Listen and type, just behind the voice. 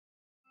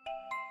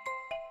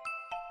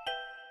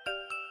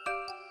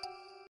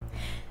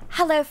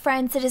Hello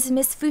friends, it is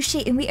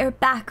MissFushi and we are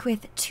back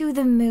with To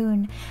the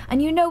Moon.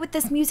 And you know, with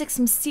this music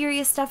some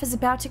serious stuff is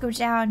about to go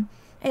down.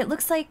 It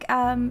looks like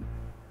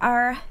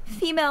our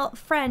female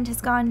friend has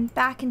gone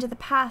back into the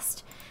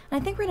past. And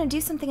I think we're gonna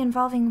do something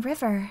involving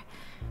River.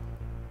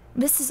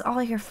 This is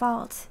all your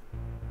fault.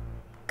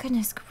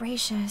 Goodness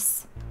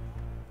gracious.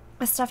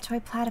 A stuffed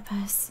toy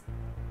platypus.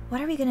 What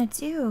are we gonna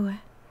do?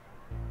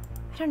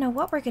 I don't know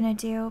what we're gonna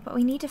do, but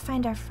we need to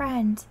find our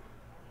friend.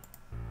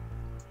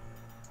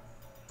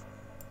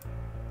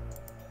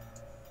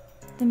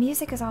 The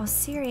music is all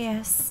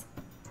serious.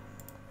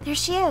 There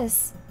she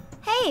is.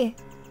 Hey!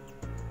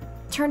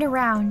 Turn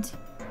around.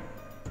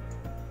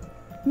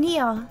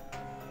 Neil,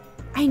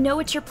 I know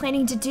what you're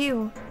planning to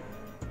do.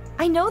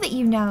 I know that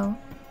you know.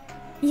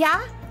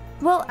 Yeah?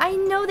 Well, I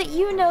know that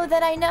you know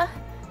that I know.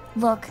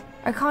 Look,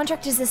 our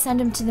contract is to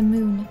send him to the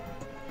moon.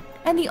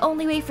 And the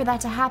only way for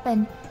that to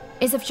happen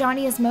is if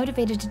Johnny is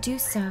motivated to do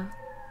so.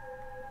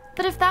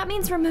 But if that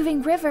means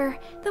removing River,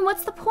 then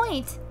what's the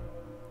point?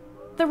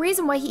 The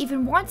reason why he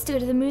even wants to go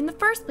to the moon in the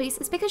first place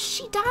is because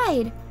she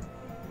died.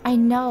 I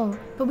know,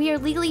 but we are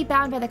legally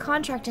bound by the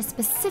contract to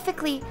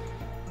specifically...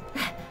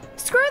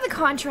 Screw the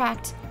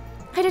contract!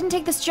 I didn't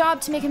take this job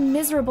to make him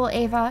miserable,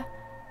 Ava.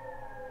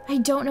 I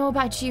don't know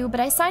about you, but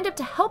I signed up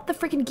to help the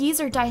freaking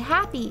geezer die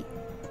happy.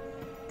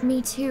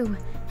 Me too,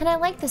 and I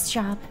like this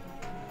job.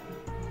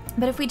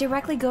 But if we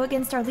directly go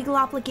against our legal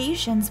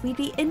obligations, we'd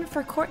be in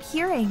for court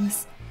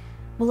hearings.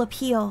 We'll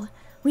appeal.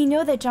 We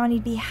know that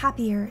Johnny'd be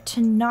happier to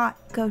not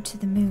go to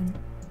the moon.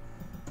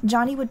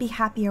 Johnny would be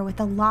happier with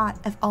a lot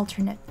of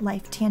alternate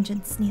life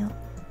tangents, Neil.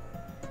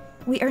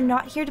 We are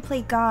not here to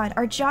play God.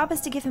 Our job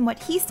is to give him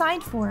what he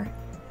signed for.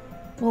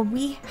 Well,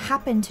 we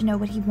happen to know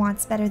what he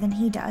wants better than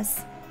he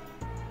does.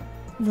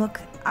 Look,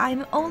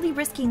 I'm only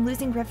risking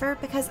losing River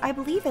because I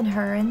believe in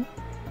her, and...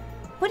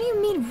 What do you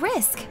mean,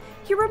 risk?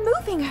 You're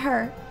removing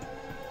her!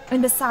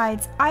 And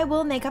besides, I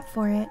will make up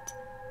for it.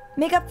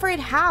 Make up for it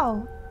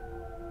how?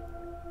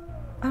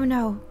 Oh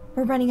no,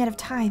 we're running out of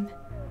time.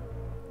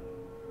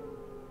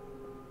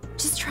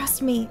 Just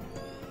trust me.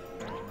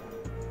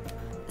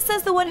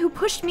 Says the one who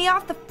pushed me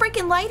off the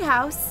freaking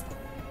lighthouse.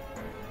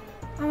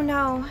 Oh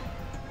no.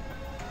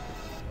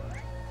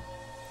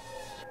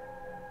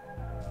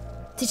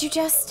 Did you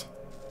just...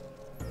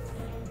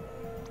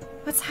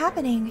 What's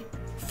happening?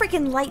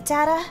 Freaking light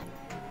data?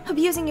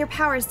 Abusing your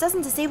powers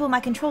doesn't disable my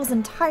controls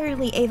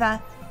entirely,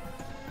 Ava.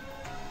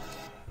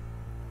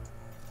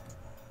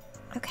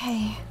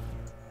 Okay.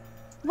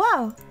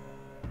 Whoa!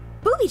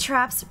 Booby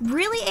traps?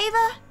 Really,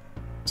 Ava?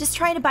 Just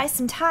trying to buy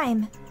some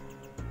time.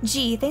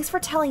 Gee, thanks for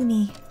telling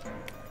me.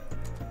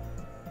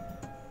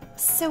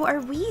 So are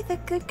we the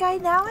good guy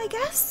now, I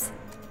guess?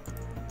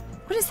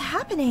 What is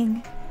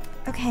happening?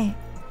 Okay.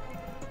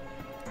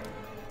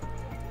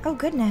 Oh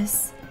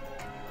goodness.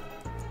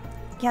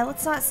 Yeah,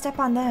 let's not step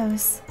on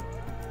those.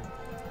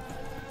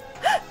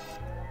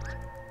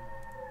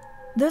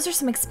 Those are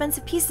some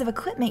expensive pieces of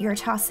equipment you're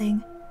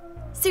tossing.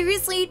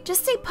 Seriously,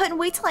 just stay put and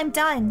wait till I'm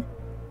done.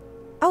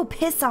 Oh,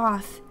 piss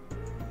off.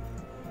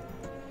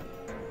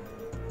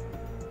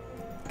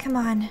 Come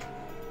on.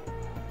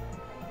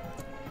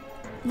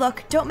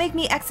 Look, don't make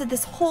me exit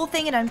this whole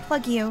thing and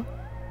unplug you.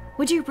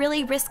 Would you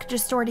really risk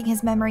distorting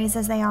his memories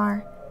as they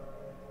are?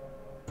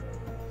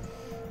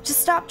 Just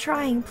stop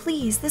trying,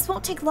 please. This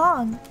won't take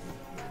long.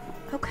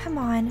 Oh, come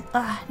on.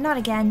 Ugh, not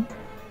again.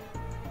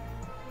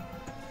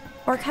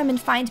 Or come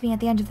and find me at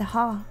the end of the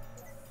hall.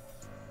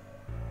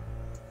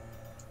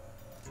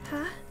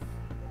 Huh?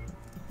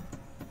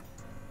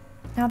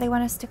 Now they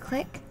want us to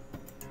click?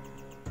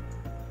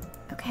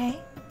 Okay.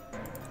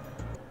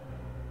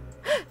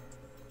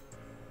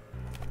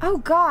 Oh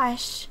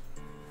gosh.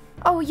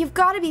 Oh, you've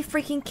got to be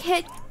freaking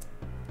kidding.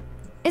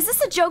 Is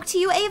this a joke to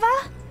you,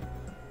 Ava?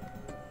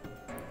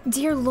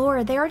 Dear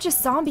Lord, they are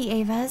just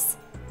zombie Avas.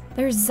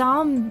 They're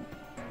zombie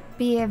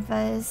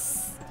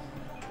Avas.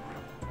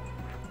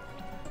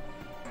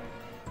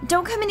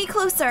 Don't come any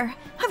closer.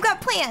 I've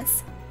got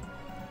plans.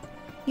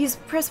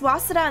 Press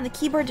Wasada on the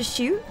keyboard to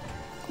shoot?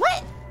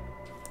 What?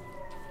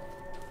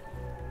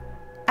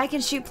 I can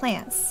shoot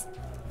plants.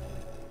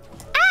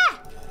 Ah!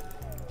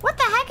 What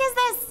the heck is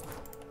this?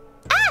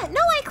 Ah!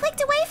 No, I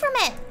clicked away from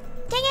it.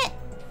 Dang it.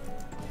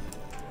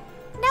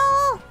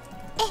 No.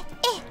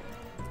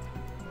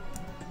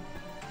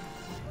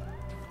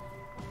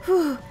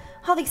 Whew.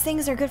 All these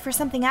things are good for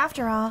something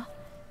after all.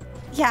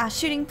 Yeah,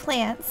 shooting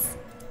plants.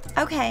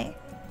 Okay.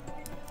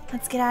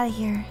 Let's get out of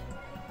here.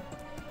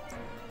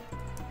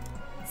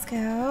 Let's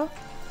go.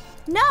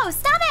 No,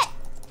 stop it!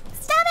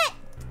 Stop it!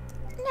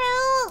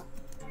 No!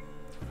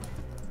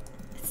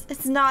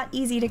 It's not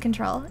easy to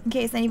control, in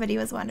case anybody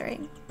was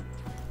wondering.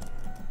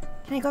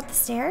 Can I go up the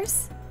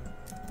stairs?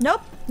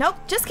 Nope, nope,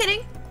 just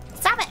kidding.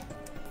 Stop it!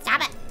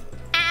 Stop it!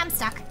 I'm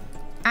stuck.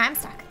 I'm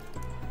stuck.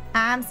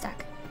 I'm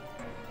stuck.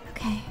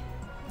 Okay.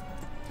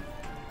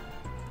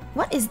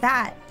 What is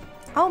that?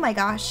 Oh my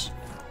gosh.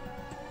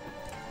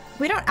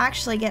 We don't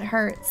actually get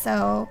hurt,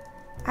 so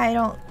I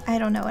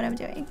don't know what I'm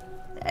doing.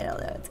 I don't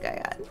know what's going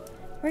on.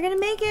 We're gonna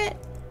make it.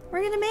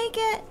 We're gonna make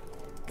it.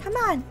 Come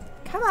on.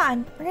 Come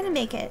on. We're gonna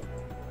make it.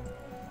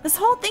 This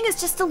whole thing is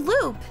just a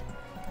loop.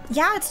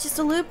 Yeah, it's just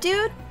a loop,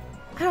 dude.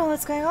 I don't know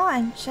what's going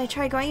on. Should I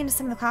try going into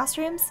some of the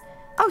classrooms?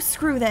 Oh,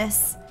 screw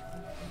this.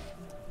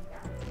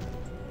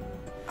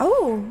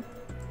 Oh.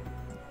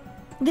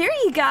 There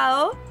you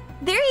go.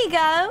 There you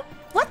go.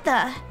 What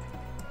the?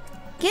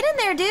 Get in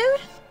there,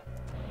 dude.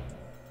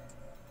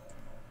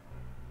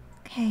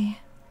 Okay.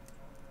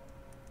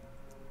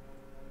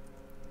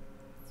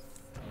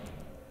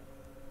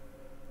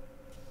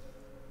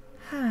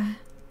 Huh.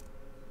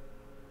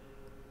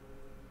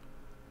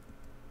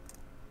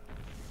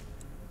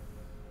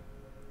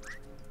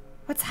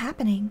 What's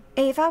happening?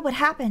 Ava, what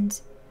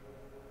happened?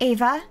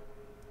 Ava?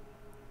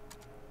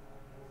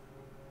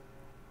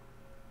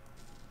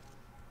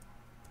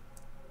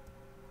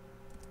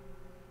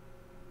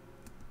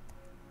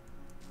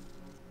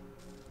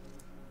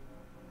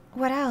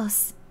 What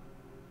else?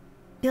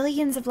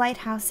 Billions of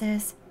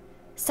lighthouses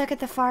stuck at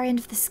the far end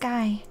of the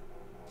sky.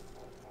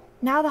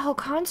 Now the whole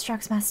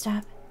construct's messed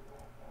up.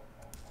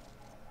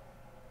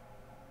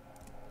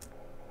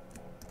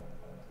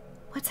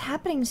 What's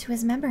happening to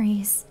his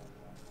memories?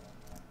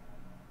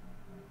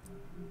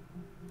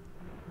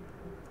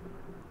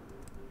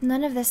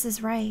 None of this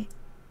is right.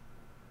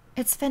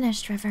 It's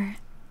finished, River.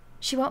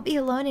 She won't be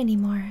alone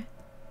anymore.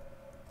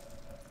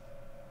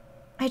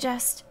 I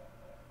just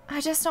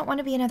don't want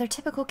to be another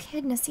typical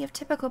kid in a sea of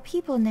typical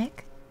people,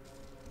 Nick.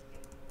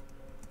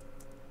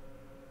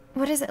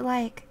 What is it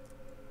like?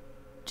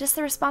 Just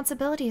the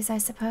responsibilities, I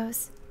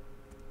suppose.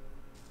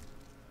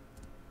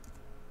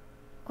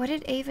 What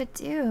did Ava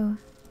do?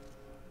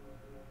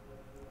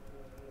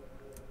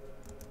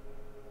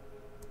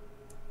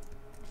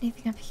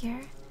 Anything up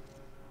here?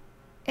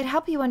 It'd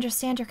help you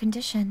understand your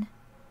condition.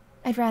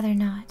 I'd rather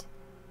not.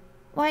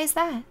 Why is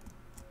that?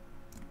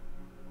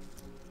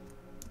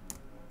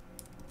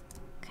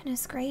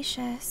 Goodness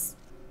gracious.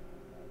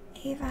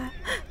 Ava.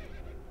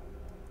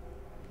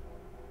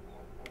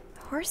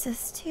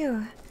 Horses,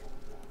 too.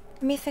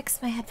 Let me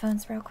fix my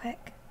headphones real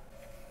quick.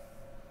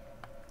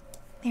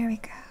 There we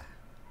go.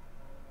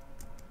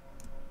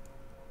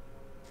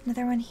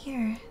 Another one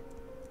here.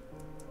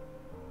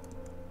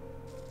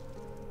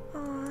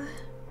 Aww.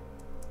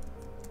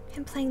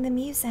 Him playing the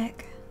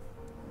music.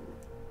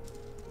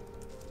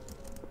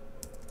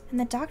 And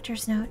the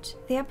doctor's note.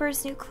 The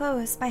Emperor's New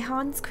Clothes by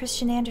Hans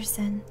Christian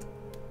Andersen.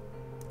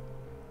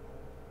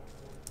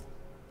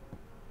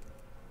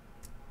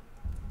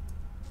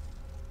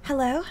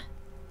 Hello?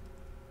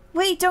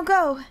 Wait, don't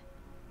go!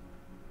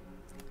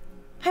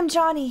 I'm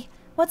Johnny.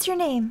 What's your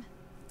name?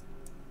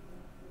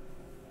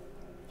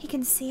 He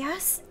can see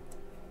us?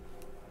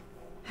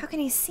 How can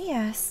he see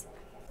us?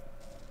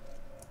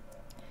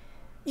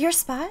 Your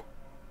spot?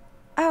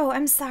 Oh,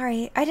 I'm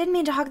sorry. I didn't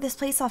mean to hog this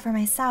place all for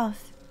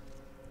myself.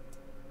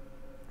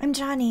 I'm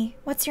Johnny.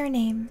 What's your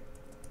name?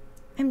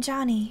 I'm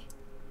Johnny.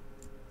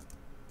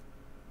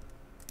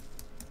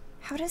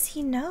 How does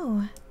he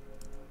know?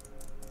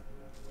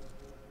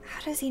 How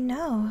does he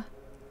know?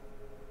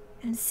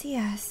 And see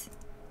us?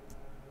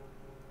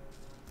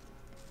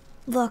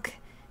 Look,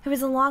 it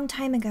was a long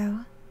time ago.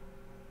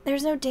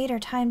 There's no date or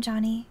time,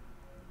 Johnny.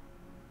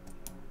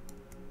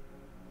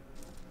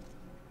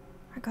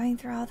 We're going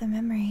through all the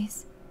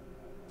memories.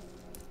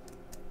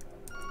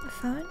 A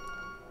phone?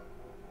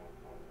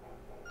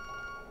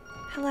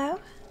 Hello?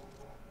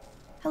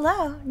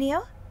 Hello,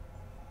 Neil?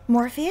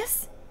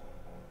 Morpheus?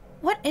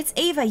 What? It's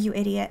Ava, you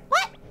idiot.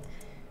 What?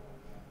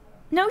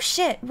 No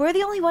shit, we're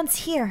the only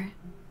ones here.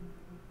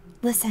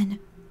 Listen,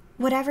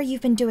 whatever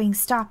you've been doing,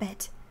 stop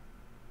it.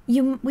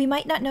 We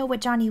might not know what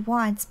Johnny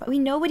wants, but we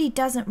know what he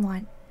doesn't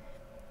want.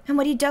 And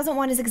what he doesn't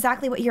want is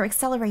exactly what you're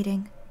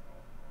accelerating.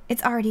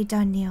 It's already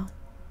done, Neil.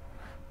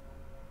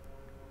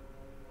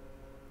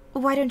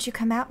 Why don't you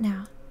come out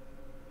now?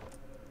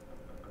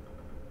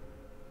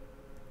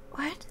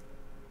 What?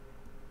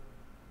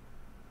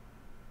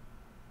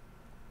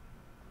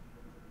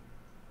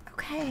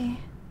 Okay.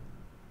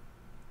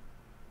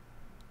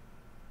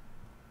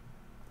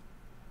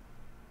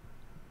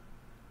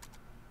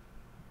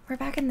 We're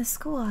back in the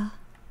school.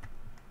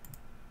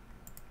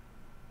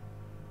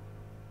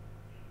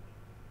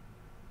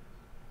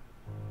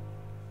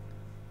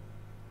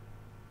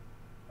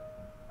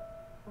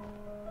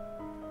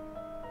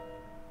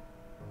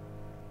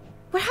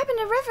 What happened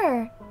to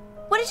River?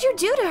 What did you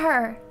do to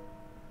her?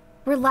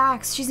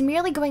 Relax, she's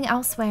merely going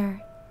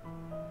elsewhere.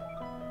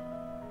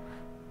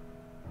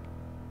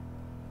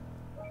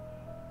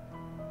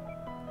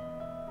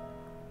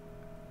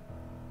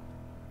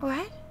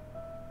 What?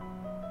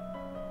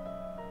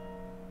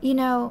 You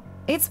know,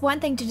 it's one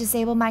thing to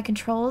disable my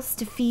controls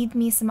to feed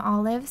me some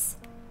olives.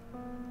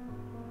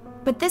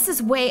 But this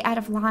is way out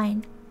of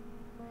line.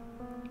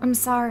 I'm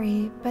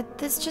sorry, but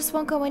this just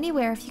won't go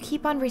anywhere if you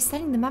keep on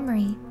resetting the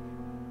memory.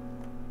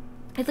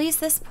 At least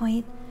this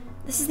point,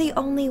 this is the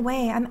only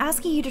way. I'm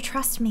asking you to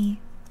trust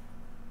me.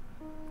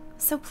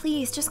 So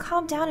please, just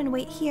calm down and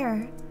wait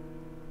here.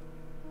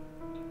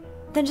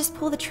 Then just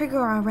pull the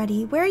trigger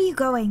already. Where are you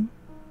going?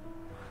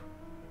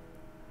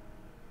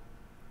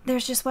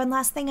 There's just one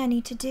last thing I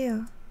need to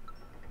do.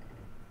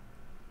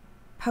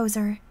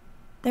 Poser,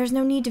 there's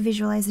no need to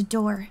visualize a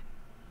door.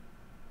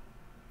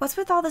 What's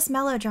with all this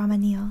melodrama,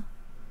 Neil?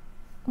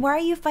 Why are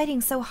you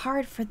fighting so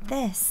hard for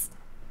this?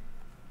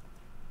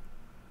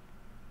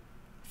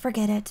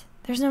 Forget it.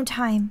 There's no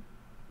time.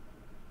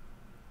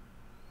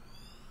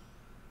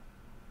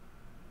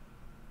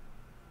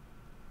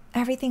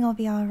 Everything will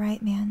be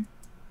alright, man.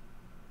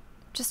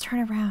 Just turn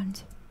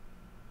around.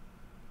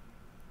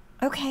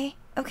 Okay,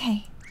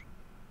 okay.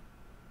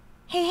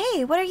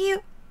 Hey, what are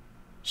you...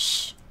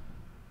 Shh.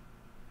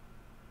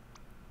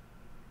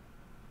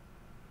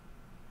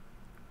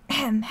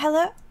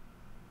 Hello?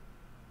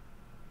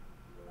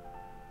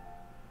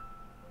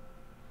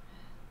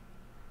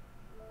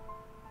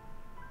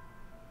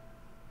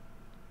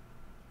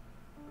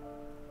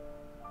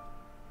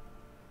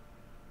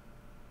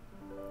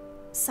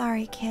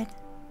 Sorry, kid.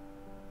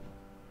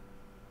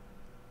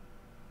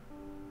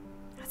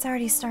 It's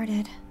already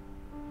started.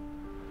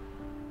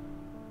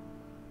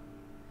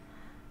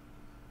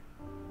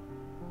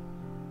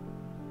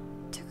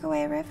 Took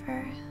away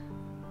River.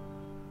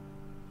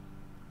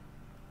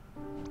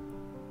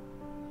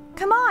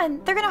 Come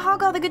on! They're gonna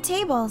hog all the good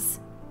tables!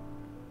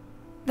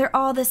 They're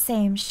all the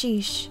same,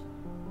 sheesh.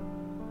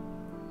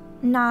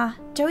 Nah,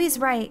 Joey's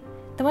right.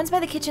 The ones by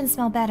the kitchen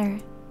smell better.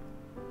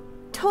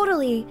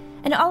 Totally!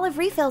 And olive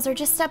refills are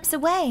just steps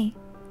away.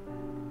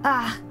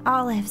 Ah,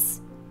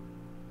 olives.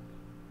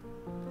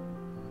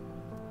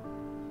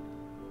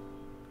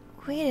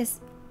 Wait, is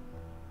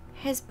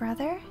his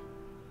brother?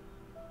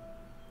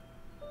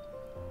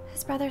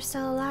 His brother's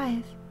still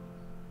alive.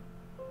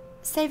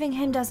 Saving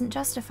him doesn't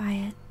justify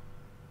it.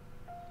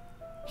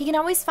 He can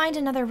always find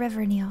another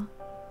river, Neil.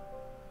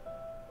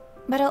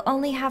 But he'll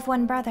only have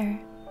one brother.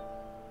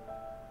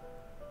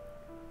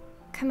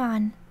 Come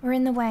on, we're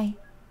in the way.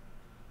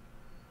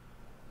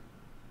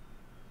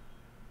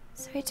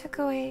 So he took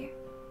away...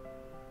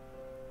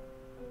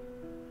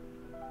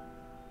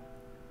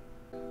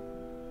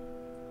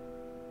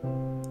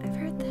 I've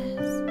heard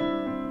this.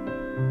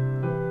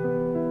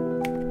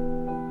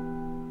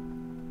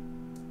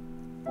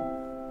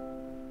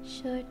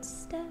 Short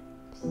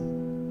steps,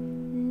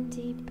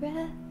 deep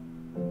breath.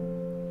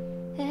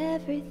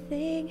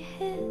 Everything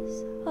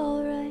is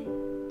alright.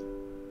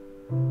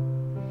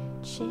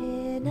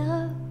 Chin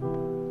up,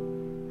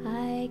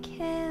 I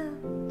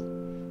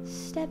can't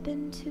step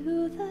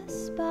into the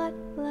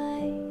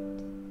spotlight.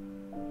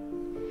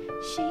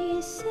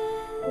 She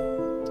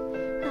said,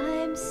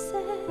 I'm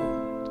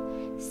sad,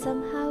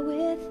 somehow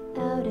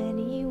without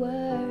any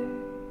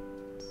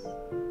words.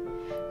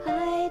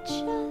 I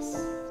just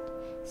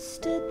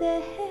stood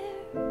there,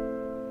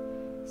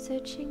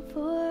 searching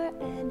for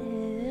an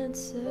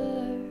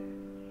answer.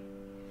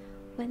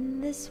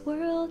 When this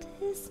world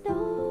is no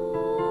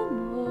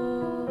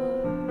more,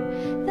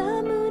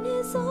 the moon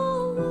is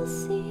all we'll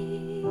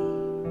see.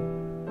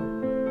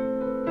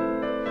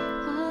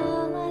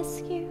 I'll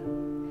ask you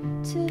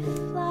to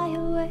fly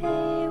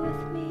away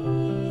with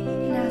me.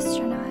 An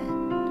astronaut.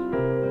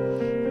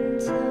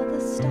 Until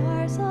the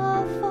stars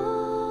all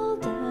fall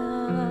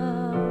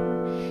down.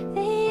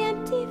 They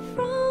empty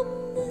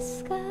from the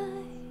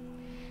sky,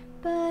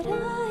 but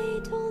I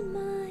don't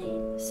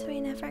mind. So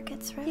he never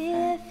gets river.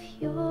 If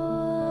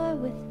you're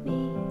with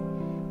me,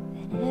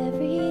 then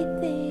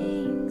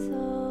everything's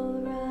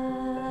alright.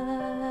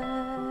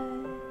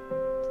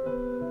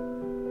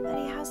 But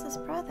he has his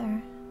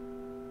brother.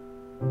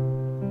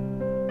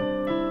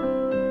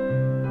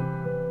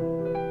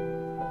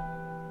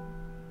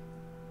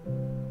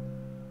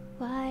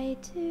 Why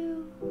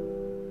do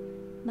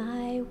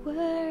my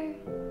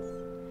words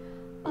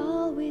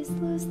always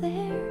lose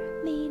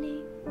their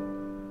meaning?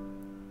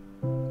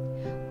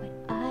 What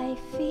I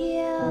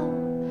feel,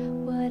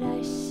 what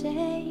I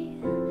say,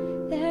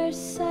 there's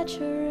such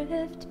a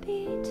rift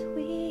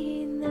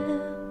between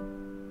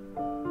them.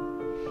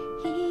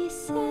 He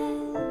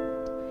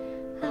said,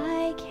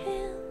 I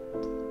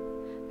can't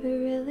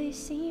really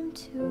seem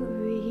to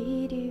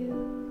read you.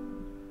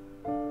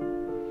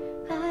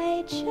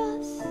 I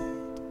just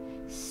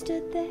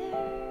stood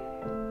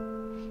there,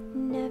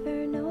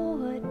 never know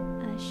what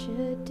I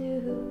should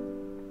do.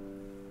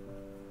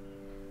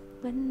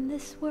 When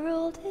this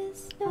world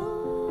is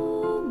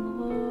no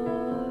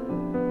more,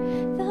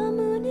 the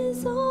moon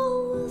is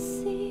all we'll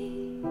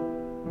see.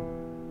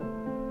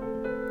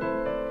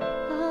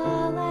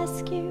 I'll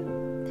ask you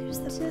to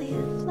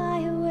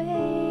fly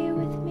away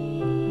with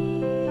me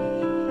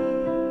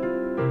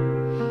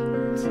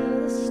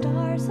until the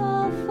stars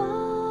all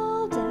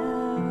fall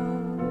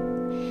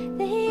down.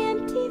 They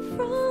empty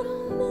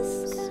from the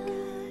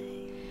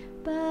sky,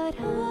 but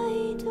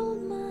I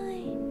don't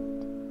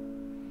mind.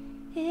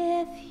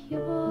 If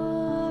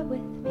you're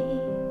with me,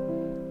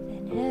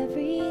 then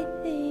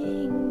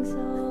everything's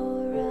alright.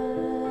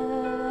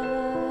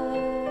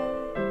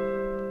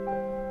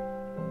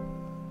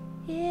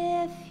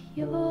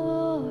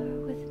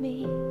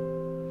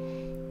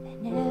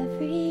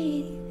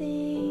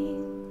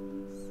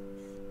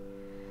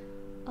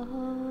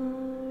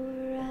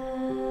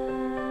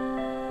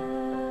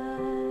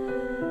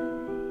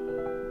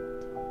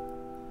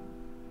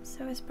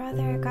 his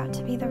brother got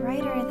to be the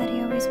writer that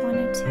he always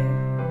wanted to.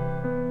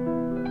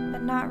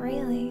 But not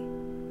really.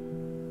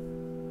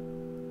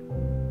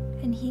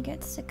 And he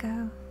gets to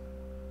go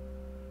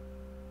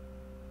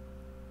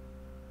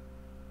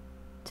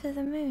to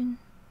the moon.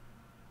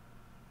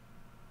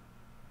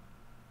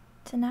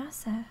 To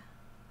NASA.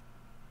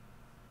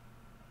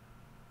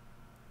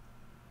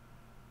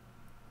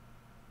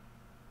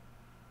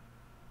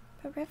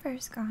 But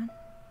River's gone.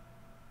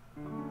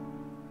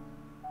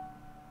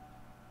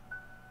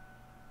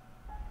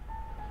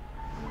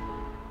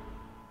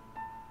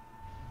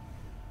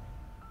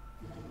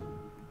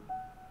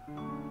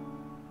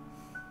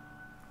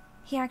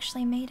 He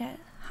actually made it,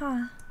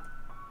 huh?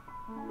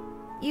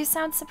 You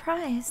sound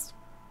surprised.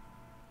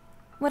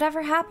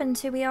 Whatever happened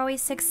to we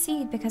always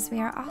succeed because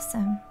we are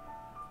awesome.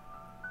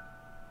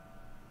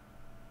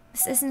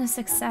 This isn't a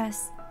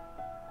success.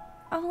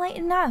 Oh,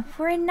 lighten up.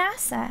 We're in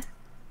NASA.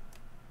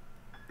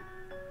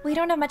 We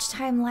don't have much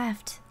time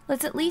left.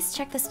 Let's at least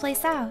check this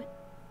place out.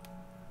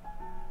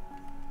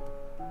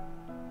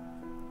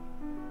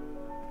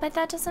 But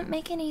that doesn't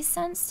make any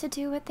sense to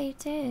do what they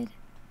did.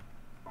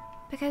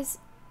 Because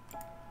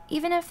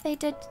even if they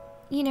did,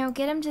 you know,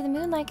 get him to the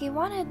moon like he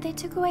wanted, they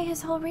took away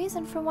his whole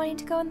reason for wanting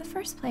to go in the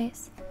first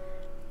place.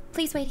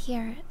 Please wait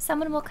here.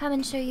 Someone will come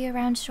and show you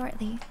around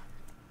shortly.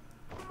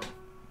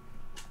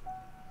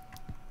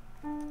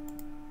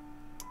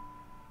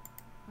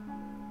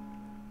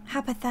 How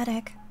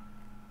pathetic.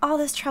 All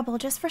this trouble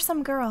just for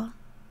some girl.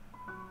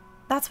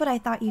 That's what I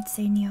thought you'd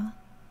say, Neil.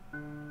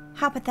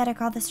 How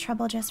pathetic, all this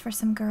trouble just for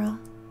some girl.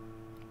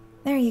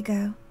 There you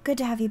go. Good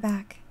to have you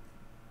back.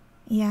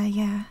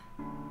 Yeah.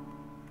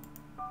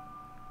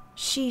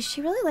 She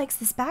really likes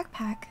this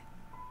backpack.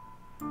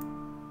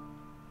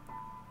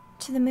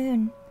 To the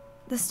Moon.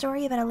 The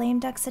story about a lame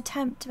duck's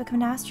attempt to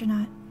become an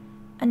astronaut.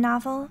 A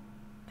novel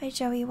by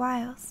Joey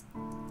Wiles.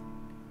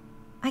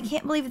 I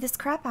can't believe this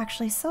crap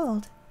actually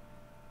sold.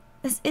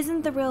 This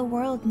isn't the real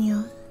world,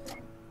 Neil.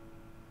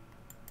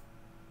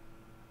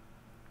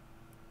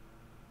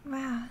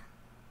 Wow.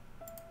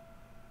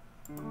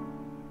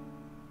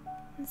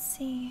 Let's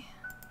see.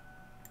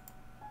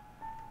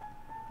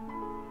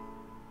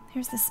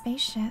 Here's the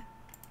spaceship.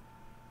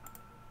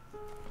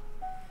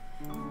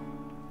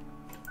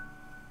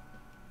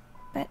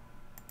 But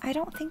I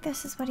don't think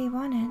this is what he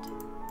wanted.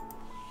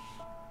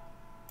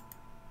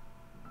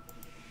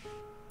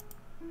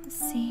 Let's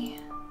see.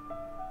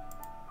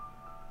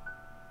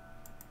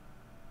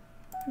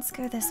 Let's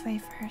go this way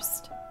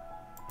first.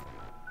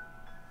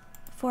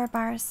 4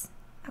 bars.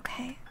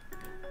 Okay.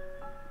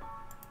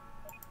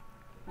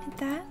 Hit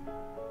that.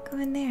 Go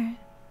in there.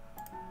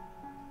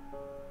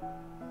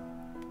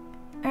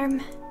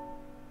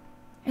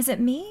 Is it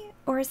me?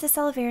 Or is this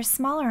elevator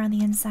smaller on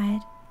the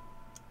inside?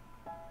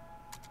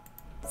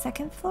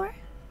 2nd floor?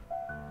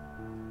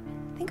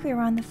 I think we were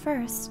on the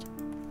 1st.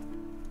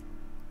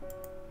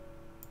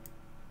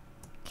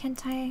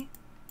 Can't I?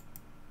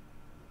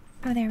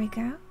 Oh, there we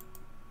go.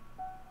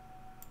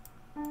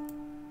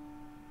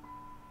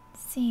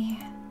 Let's see.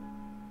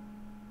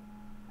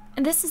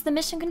 And this is the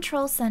Mission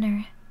Control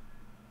Center.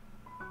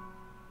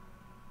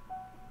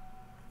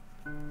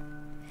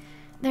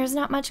 There's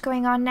not much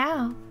going on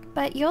now,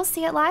 but you'll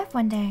see it live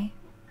one day.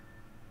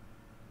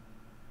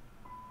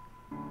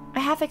 I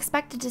half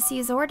expected to see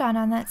Zordon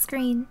on that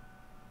screen.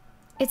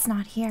 It's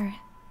not here.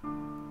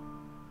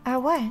 Oh,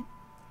 what?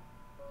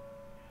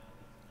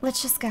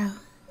 Let's just go.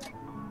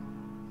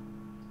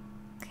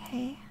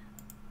 Okay.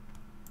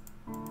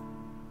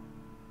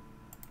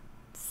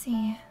 Let's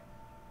see.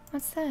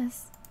 What's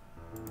this?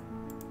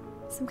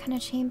 Some kind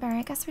of chamber.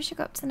 I guess we should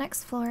go up to the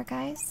next floor,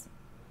 guys.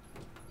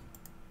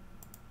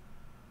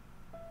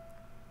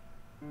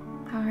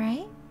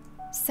 Alright.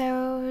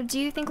 So, do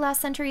you think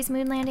last century's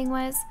moon landing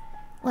was?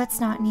 Let's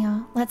not,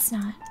 Neil. Let's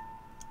not.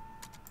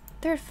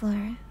 3rd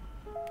floor.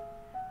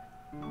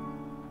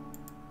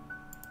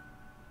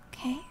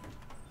 Okay.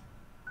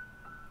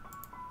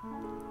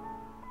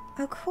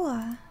 Oh,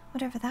 cool.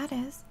 Whatever that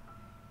is.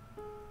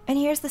 And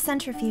here's the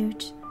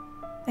centrifuge.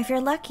 If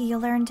you're lucky,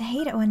 you'll learn to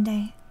hate it one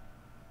day.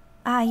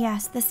 Ah,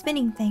 yes, the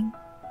spinning thing.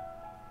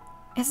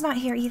 It's not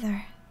here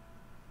either.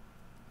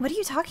 What are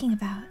you talking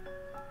about?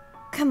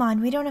 Come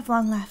on, we don't have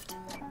long left.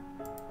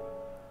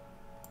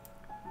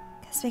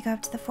 Guess we go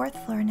up to the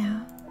 4th floor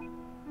now.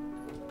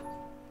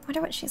 Wonder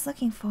what she's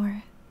looking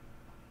for.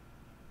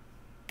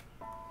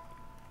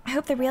 I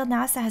hope the real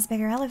NASA has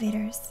bigger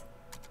elevators.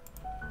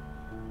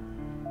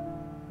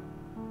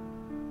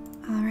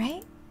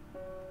 Alright.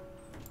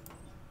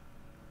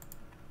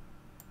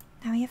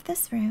 Now we have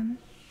this room.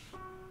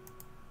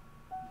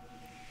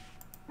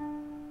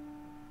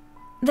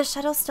 The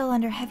shuttle's still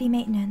under heavy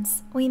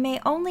maintenance. We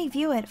may only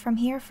view it from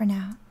here for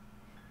now.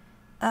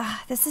 Ugh,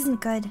 this isn't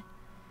good.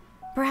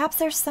 Perhaps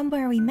there's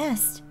somewhere we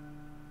missed.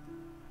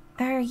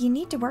 Or you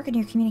need to work on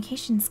your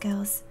communication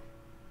skills.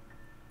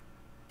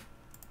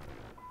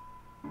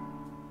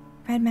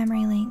 Red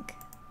memory link.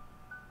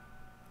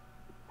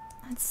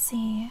 Let's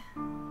see.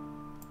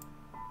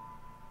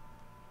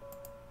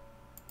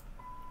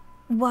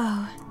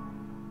 Whoa.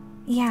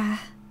 Yeah.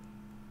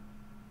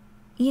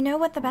 You know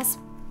what's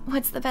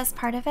the best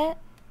part of it?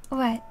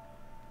 What?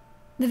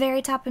 The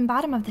very top and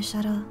bottom of the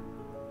shuttle.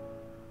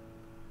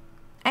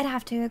 I'd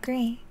have to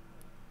agree.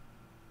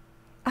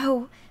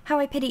 Oh, how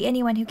I pity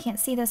anyone who can't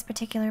see those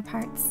particular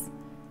parts.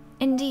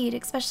 Indeed,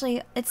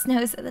 especially its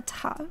nose at the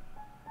top.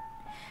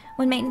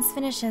 When maintenance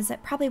finishes,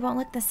 it probably won't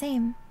look the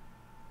same.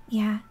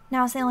 Yeah,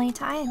 now's the only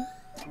time.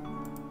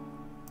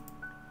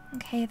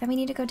 Okay, then we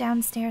need to go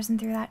downstairs and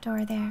through that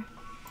door there.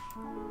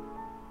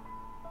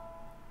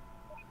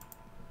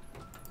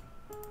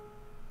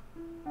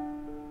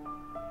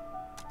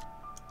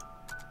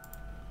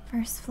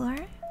 First floor.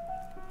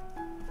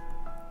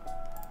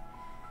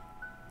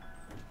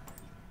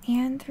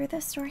 And through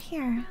this door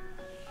here.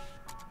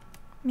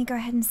 Let me go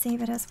ahead and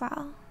save it as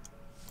well.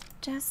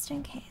 Just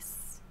in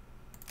case.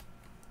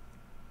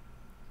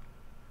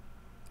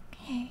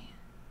 Okay.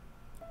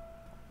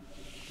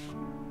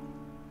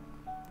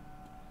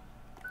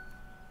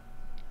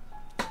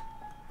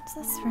 What's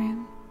this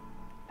room?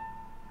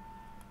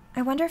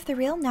 I wonder if the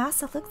real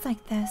NASA looks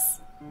like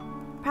this.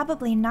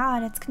 Probably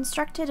not. It's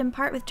constructed in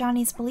part with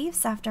Johnny's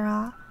beliefs, after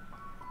all.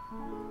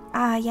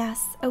 Ah,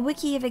 yes. A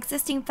wiki of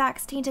existing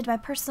facts tainted by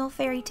personal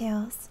fairy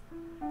tales.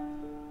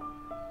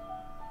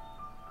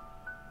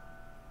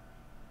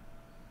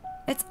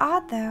 It's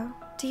odd, though,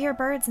 to hear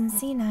birds and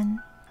see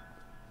none.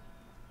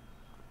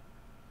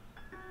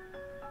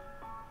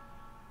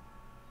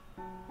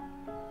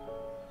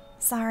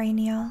 Sorry,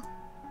 Neil.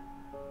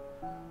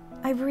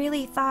 I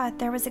really thought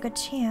there was a good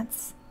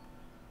chance.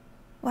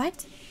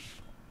 What?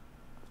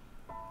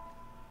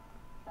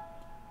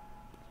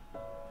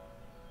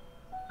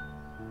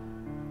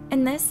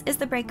 And this is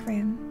the break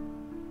room.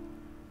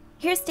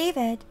 Here's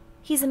David.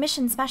 He's a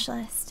mission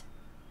specialist.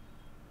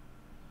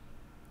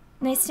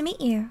 Nice to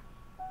meet you.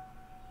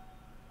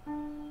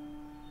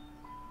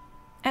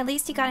 At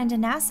least he got into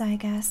NASA, I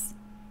guess.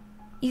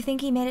 You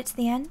think he made it to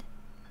the end?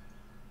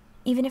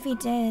 Even if he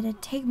did,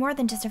 it'd take more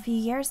than just a few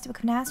years to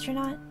become an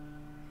astronaut.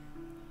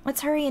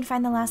 Let's hurry and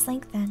find the last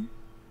link, then.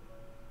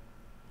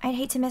 I'd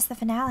hate to miss the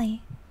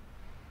finale.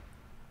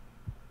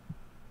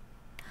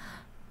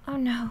 Oh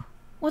no.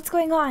 What's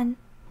going on?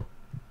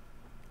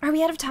 Are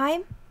we out of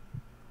time?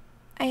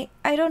 I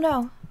don't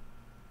know.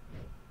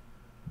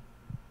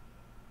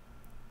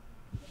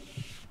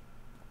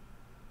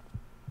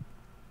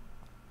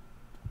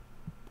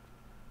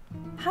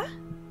 Huh?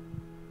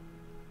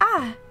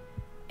 Ah!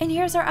 And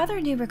here's our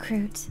other new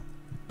recruit.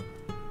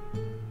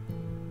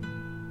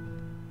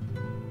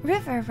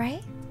 River,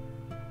 right?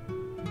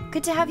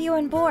 Good to have you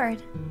on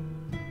board.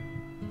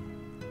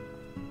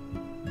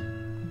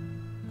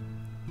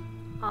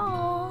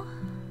 Aww.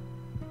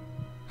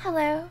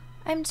 Hello,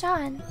 I'm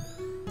John.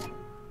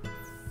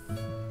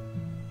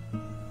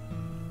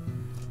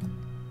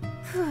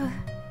 Phew.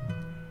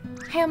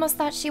 I almost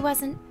thought she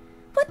wasn't.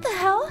 What the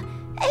hell?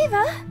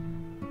 Ava?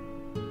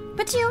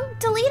 But you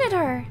deleted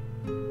her.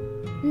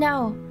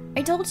 No,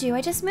 I told you,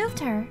 I just moved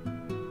her.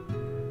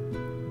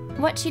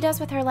 What she does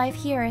with her life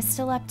here is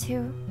still up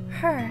to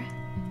her.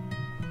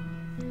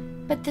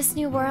 But this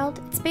new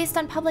world, it's based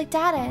on public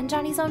data and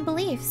Johnny's own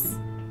beliefs.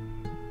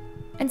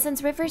 And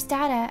since River's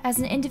data as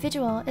an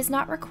individual is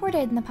not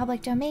recorded in the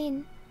public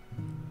domain,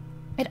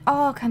 it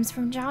all comes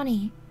from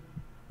Johnny.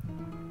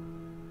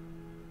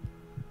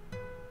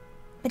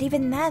 But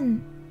even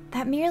then,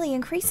 that merely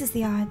increases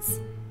the odds.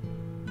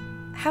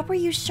 How were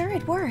you sure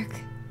it'd work?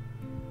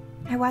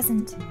 I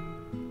wasn't.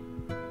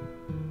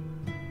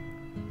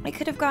 It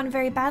could have gone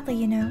very badly,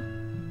 you know.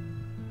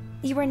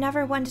 You were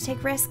never one to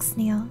take risks,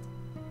 Neil.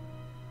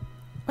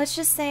 Let's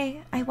just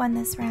say I won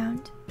this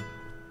round.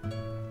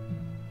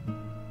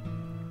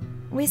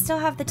 We still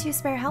have the 2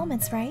 spare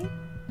helmets, right?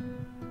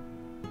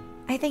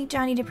 I think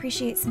Johnny'd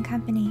appreciate some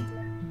company.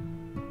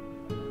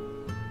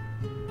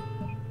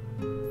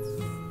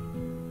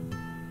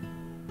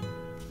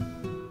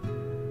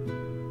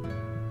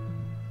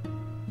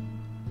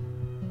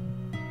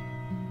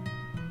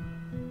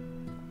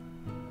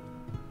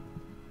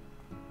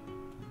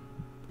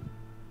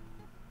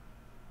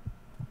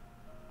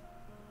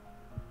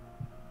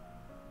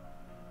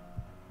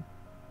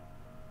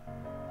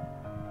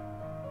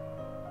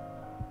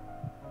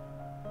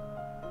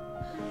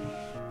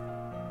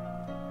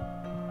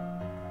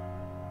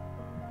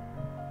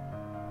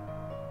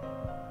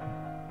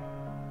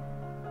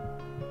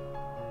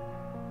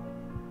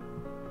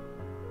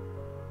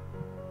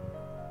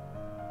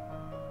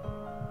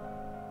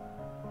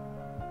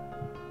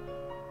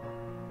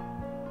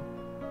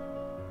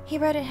 He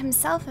wrote it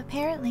himself,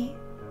 apparently.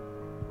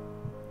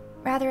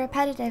 Rather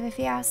repetitive if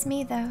you ask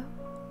me, though.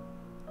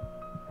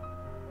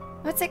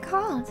 What's it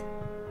called?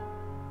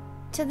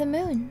 To the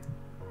Moon.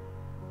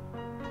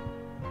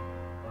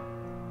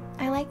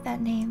 I like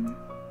that name.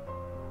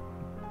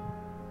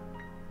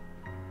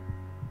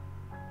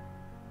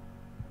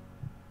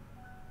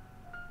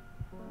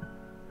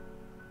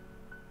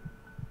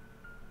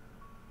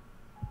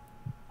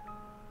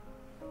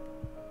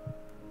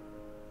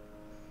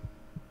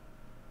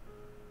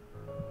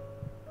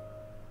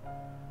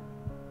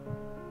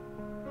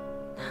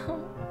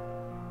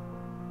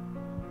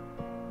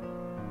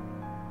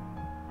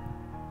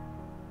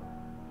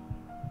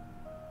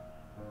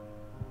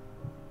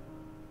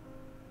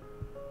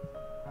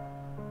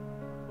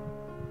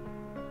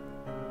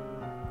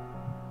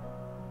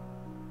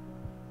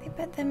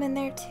 put them in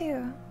there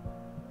too.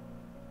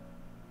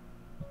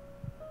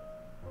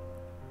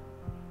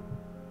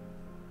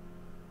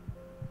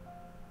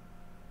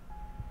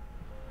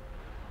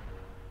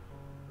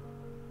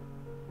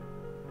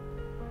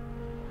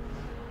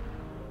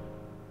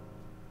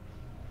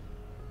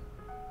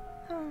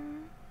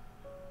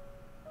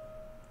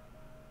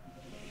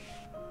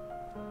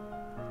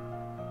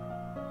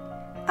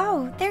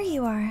 Oh, there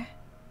you are.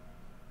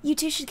 You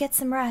two should get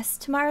some rest.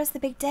 Tomorrow's the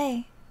big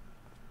day.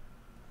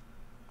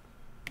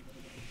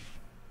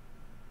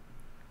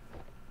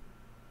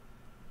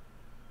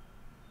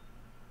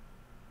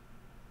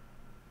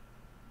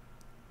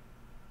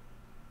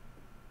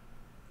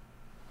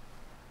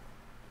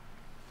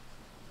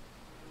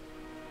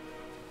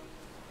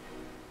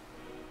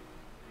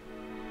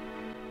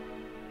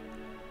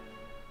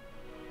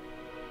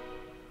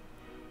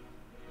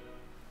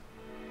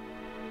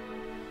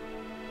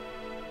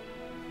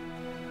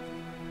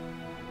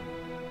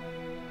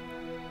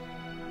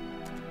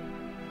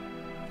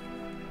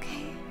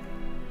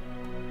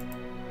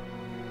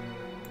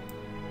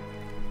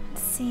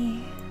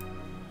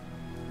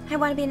 I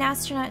want to be an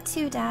astronaut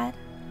too, Dad.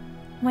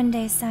 One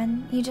day,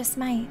 son, you just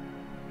might.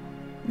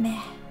 Meh.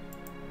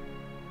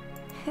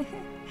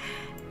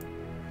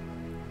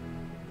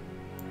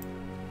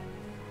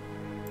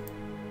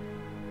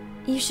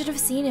 You should have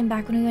seen him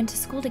back when we went to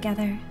school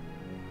together.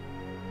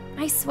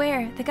 I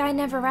swear, the guy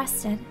never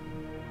rested.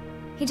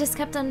 He just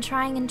kept on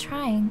trying and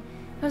trying.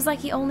 It was like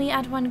he only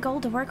had one goal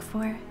to work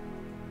for.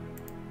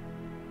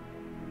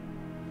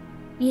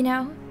 You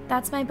know,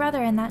 that's my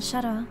brother in that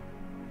shuttle.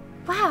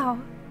 Wow!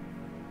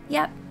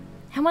 Yep,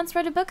 I once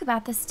wrote a book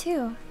about this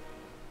too.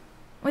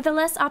 With a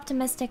less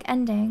optimistic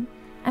ending.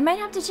 I might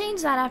have to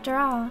change that after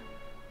all.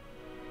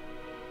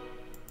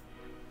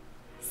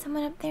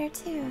 Someone up there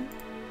too.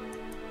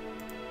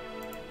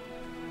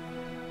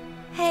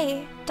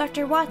 Hey,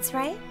 Dr. Watts,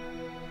 right?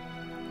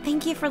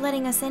 Thank you for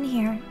letting us in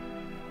here.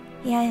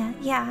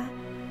 Yeah.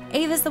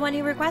 Ava's the one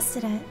who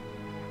requested it.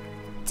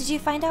 Did you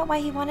find out why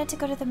he wanted to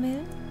go to the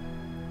moon?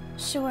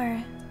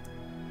 Sure.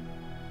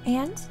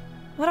 And?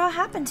 What all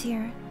happened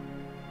here?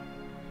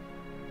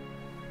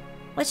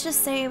 Let's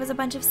just say it was a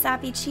bunch of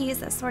sappy cheese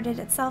that sorted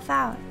itself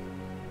out.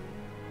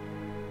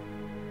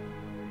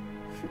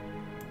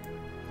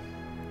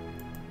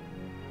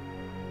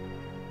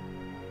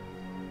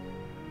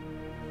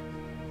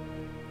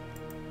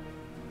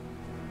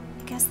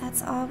 I guess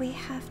that's all we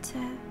have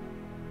to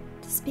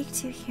speak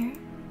to here.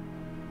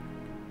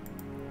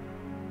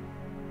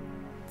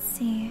 Let's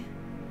see.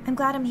 I'm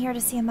glad I'm here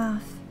to see him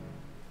off.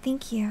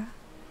 Thank you.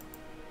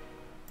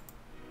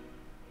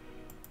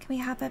 Can we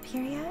hop up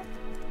here yet?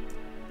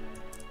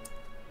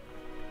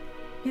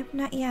 Nope,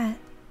 not yet.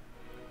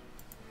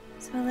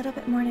 So a little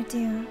bit more to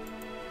do.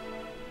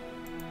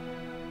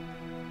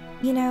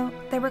 You know,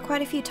 there were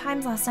quite a few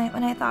times last night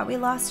when I thought we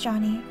lost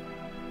Johnny.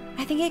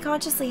 I think he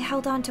consciously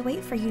held on to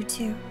wait for you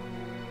two.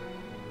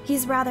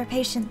 He's rather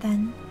patient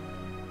then.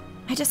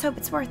 I just hope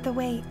it's worth the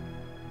wait.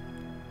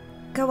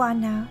 Go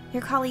on now,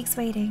 your colleague's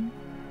waiting.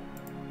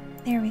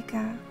 There we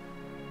go.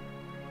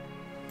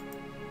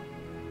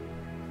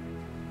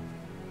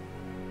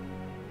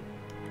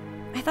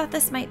 I thought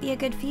this might be a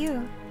good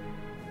view.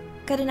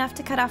 Good enough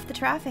to cut off the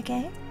traffic,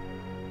 eh?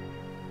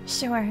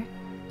 Sure,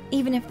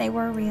 even if they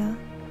were real.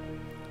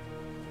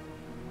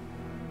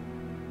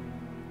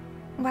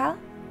 Well,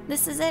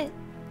 this is it.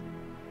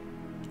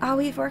 All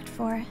we've worked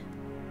for.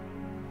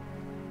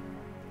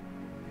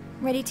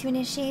 Ready to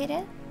initiate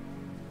it?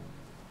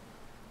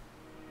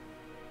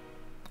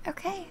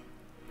 Okay,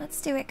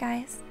 let's do it,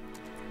 guys.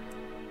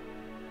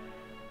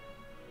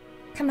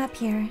 Come up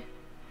here.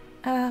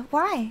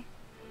 Why?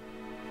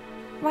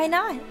 Why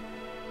not?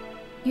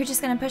 You're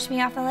just gonna push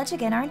me off the ledge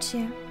again, aren't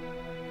you?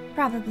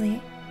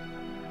 Probably.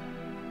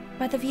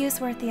 But the view's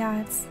worth the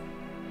odds.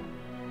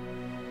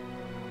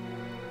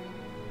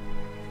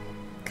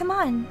 Come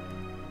on.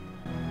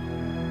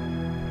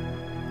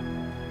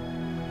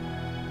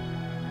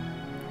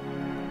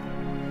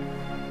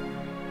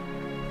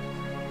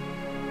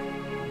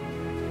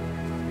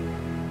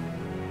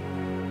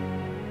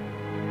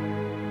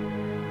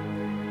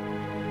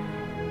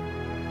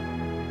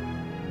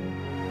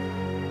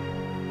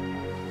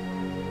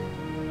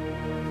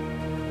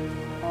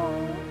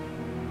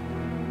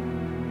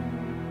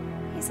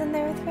 In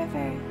there with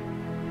River.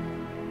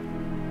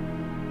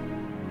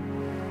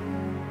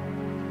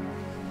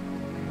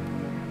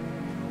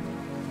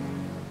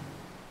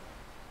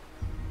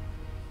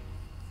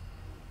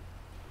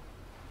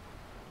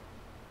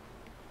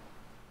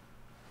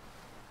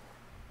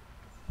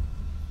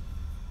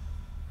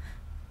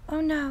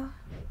 Oh no.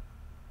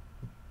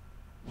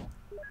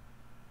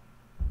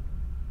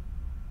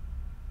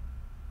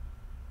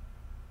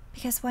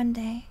 Because one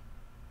day,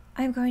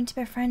 I'm going to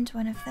befriend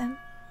one of them.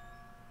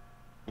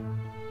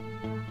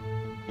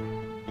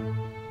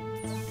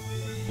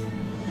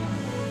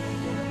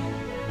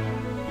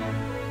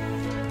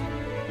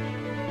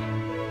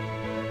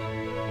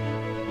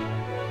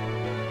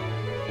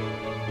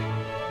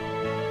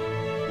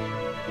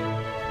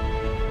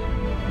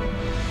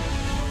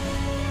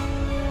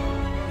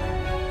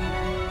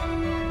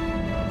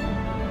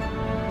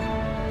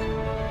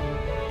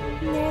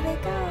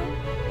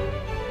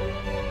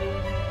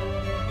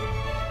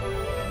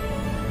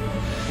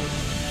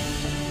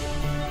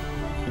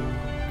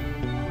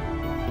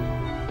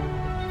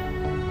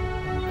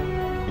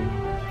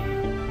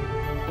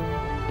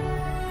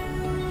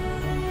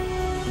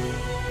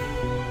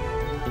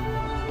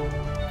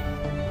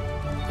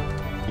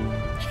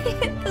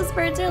 Those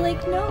birds are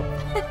like, nope.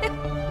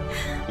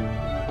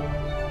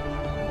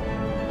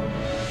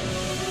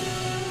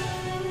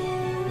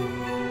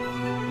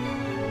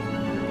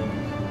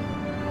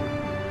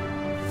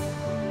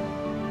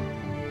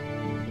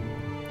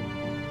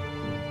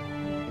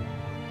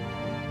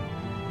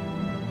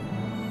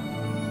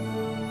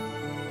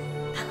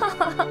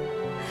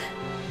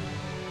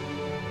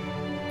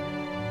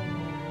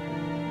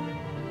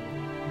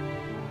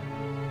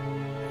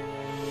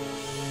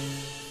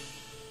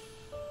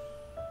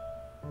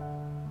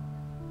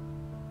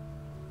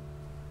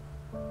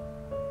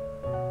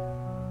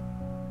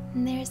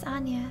 And there's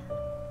Anya.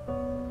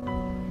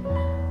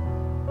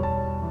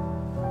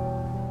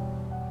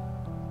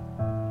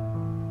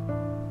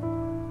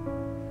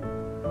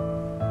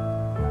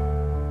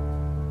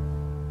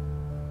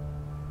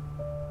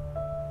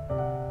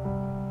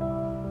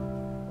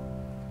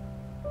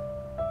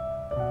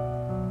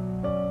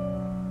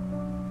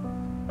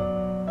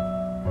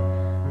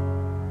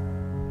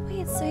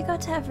 Wait, so you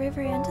got to have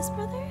River and his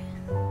brother?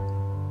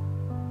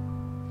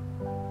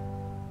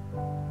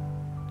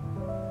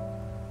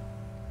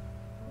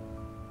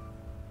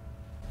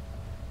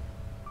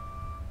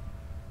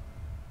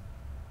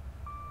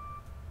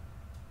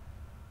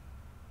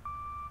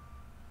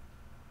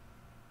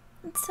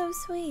 It's so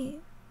sweet.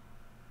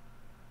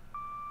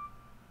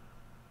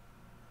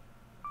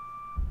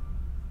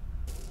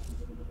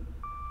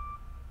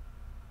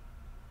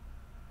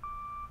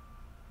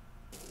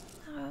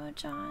 Oh,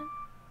 John.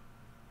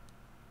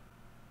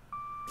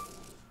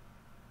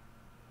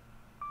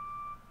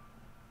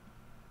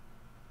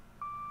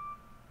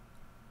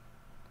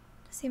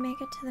 Does he make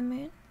it to the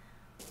moon?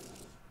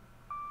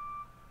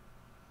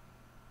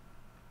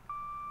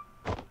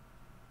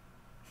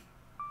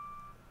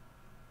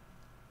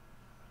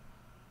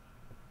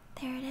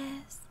 There it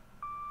is.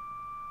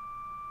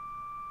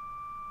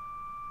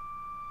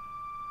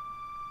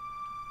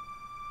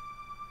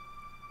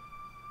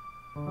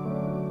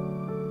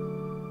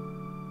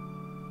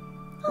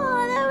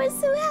 Oh, that was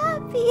so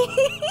happy.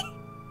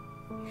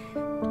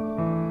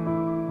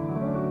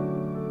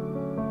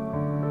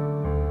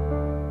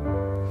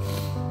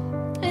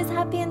 I was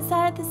happy and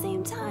sad at the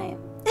same time.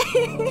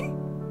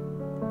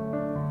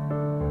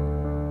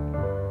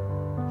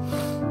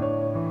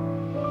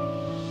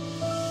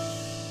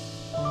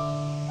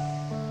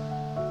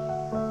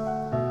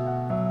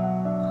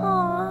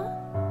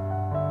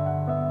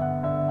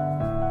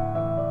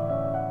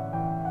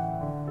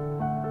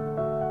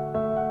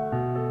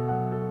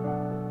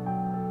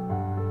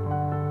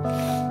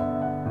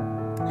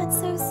 That's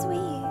so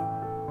sweet.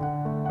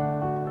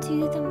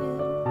 To the moon.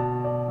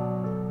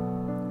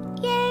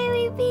 Yay,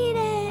 we beat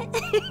it!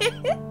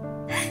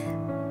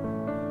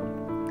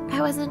 I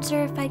wasn't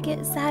sure if I'd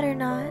get sad or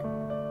not,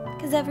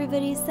 because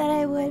everybody said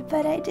I would,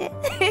 but I did.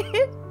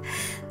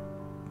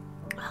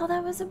 Oh,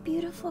 that was a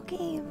beautiful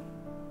game.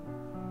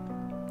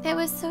 It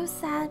was so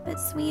sad but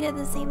sweet at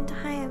the same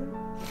time.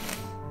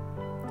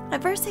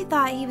 At first I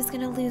thought he was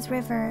gonna lose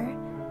River,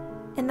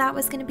 and that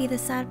was gonna be the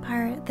sad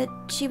part, that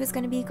she was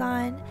gonna be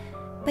gone,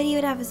 but he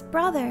would have his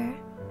brother.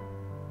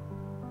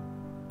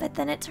 But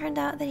then it turned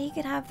out that he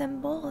could have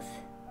them both,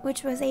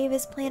 which was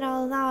Ava's plan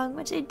all along,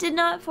 which I did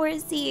not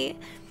foresee.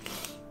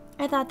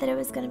 I thought that it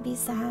was gonna be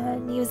sad,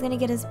 and he was gonna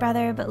get his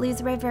brother but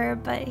lose River,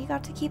 but he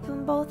got to keep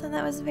them both, and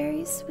that was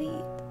very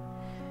sweet.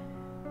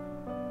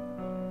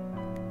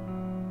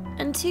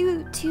 And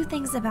two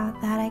things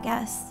about that, I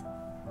guess,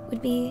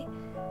 would be,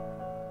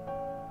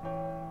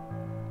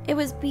 it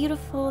was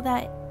beautiful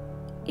that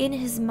in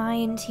his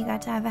mind he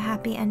got to have a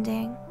happy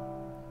ending.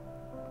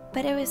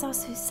 But it was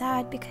also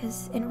sad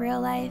because in real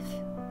life,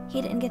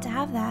 he didn't get to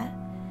have that.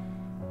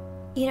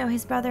 You know,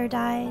 his brother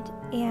died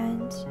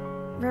and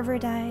River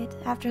died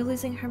after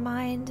losing her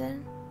mind,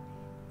 and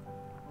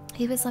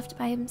he was left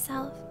by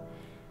himself.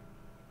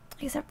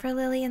 Except for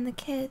Lily and the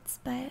kids,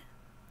 but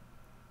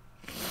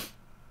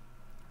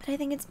I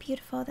think it's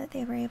beautiful that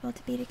they were able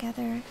to be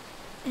together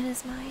in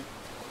his mind.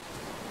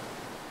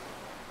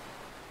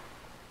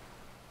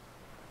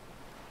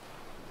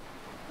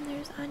 And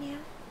there's Anya.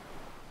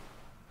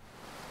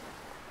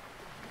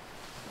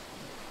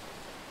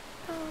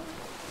 Oh.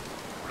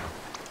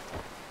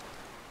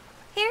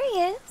 Here he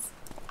is.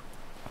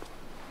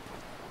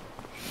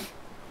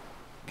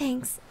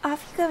 Thanks.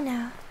 Off you go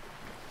now.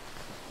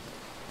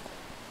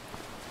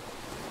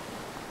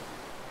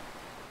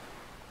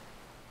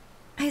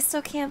 I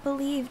still can't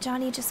believe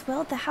Johnny just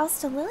willed the house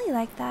to Lily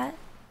like that.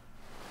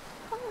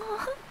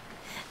 Aww,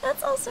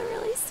 that's also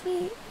really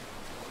sweet.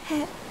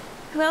 Hey,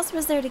 who else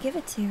was there to give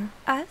it to?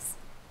 Us?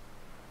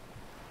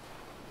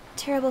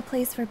 Terrible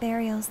place for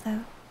burials,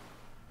 though.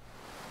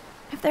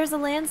 If there's a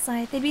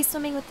landslide, they'd be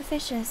swimming with the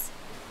fishes.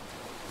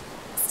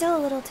 Still a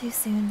little too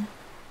soon.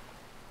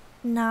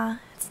 Nah,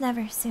 it's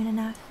never soon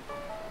enough.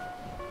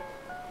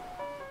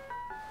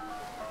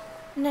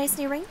 Nice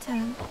new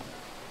ringtone.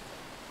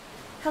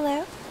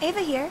 Hello, Ava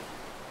here.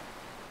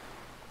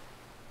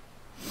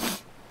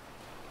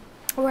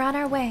 We're on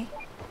our way.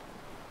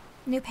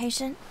 New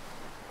patient?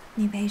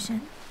 New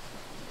patient.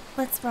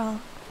 Let's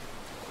roll.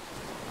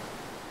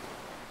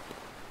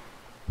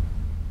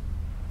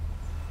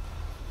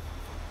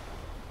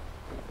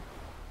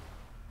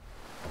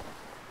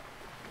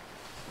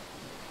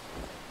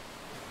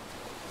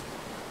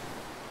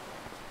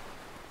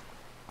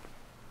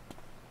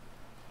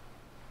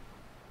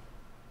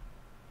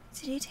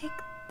 Did he take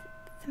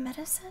the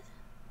medicine?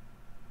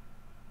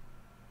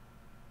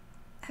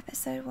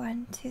 Episode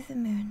 1, To the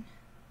Moon.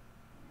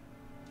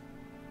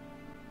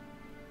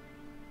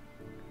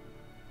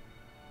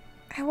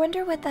 I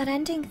wonder what that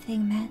ending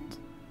thing meant.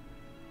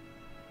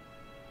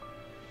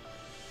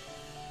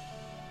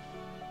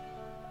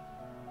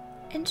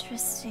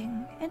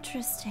 Interesting,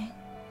 interesting.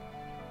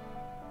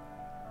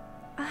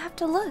 I'll have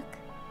to look.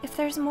 If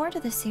there's more to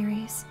the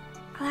series,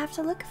 I'll have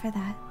to look for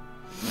that.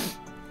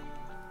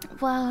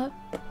 Well,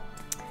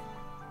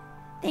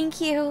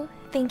 thank you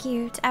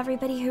to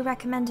everybody who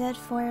recommended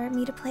for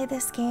me to play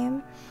this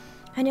game.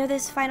 I know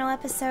this final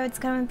episode's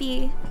gonna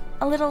be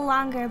a little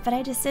longer, but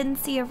I just didn't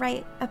see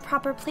a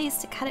proper place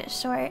to cut it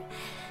short.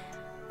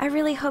 I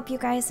really hope you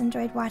guys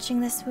enjoyed watching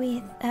this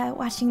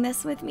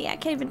with me. I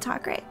can't even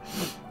talk right.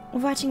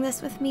 Watching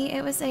this with me,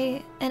 it was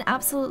an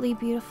absolutely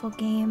beautiful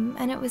game,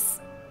 and it was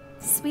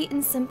sweet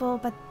and simple,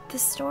 but the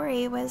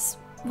story was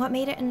what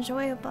made it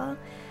enjoyable.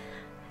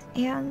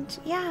 And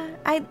yeah,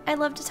 I'd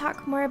love to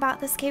talk more about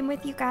this game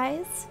with you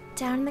guys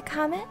down in the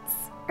comments.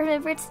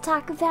 Remember to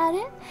talk about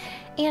it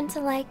and to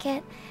like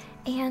it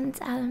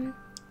and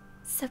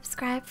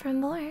subscribe for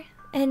more.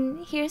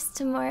 And here's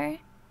to more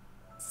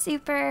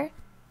super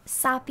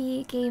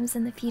soppy games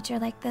in the future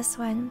like this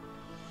one.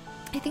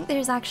 I think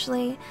there's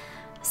actually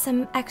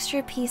some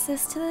extra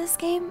pieces to this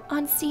game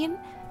on Steam,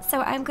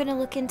 so I'm gonna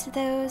look into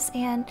those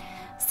and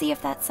see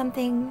if that's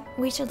something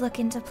we should look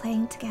into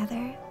playing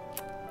together.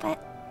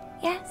 But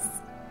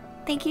yes,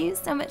 thank you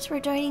so much for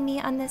joining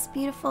me on this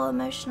beautiful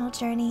emotional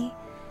journey,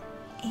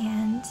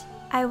 and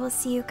I will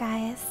see you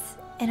guys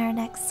in our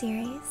next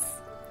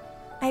series.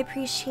 I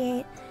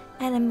appreciate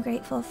and I'm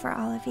grateful for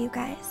all of you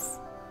guys.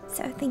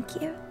 So thank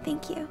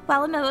you.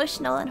 While I'm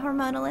emotional and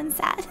hormonal and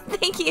sad,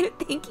 thank you.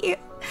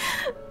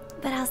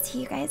 But I'll see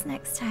you guys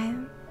next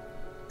time.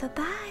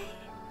 Bye-bye.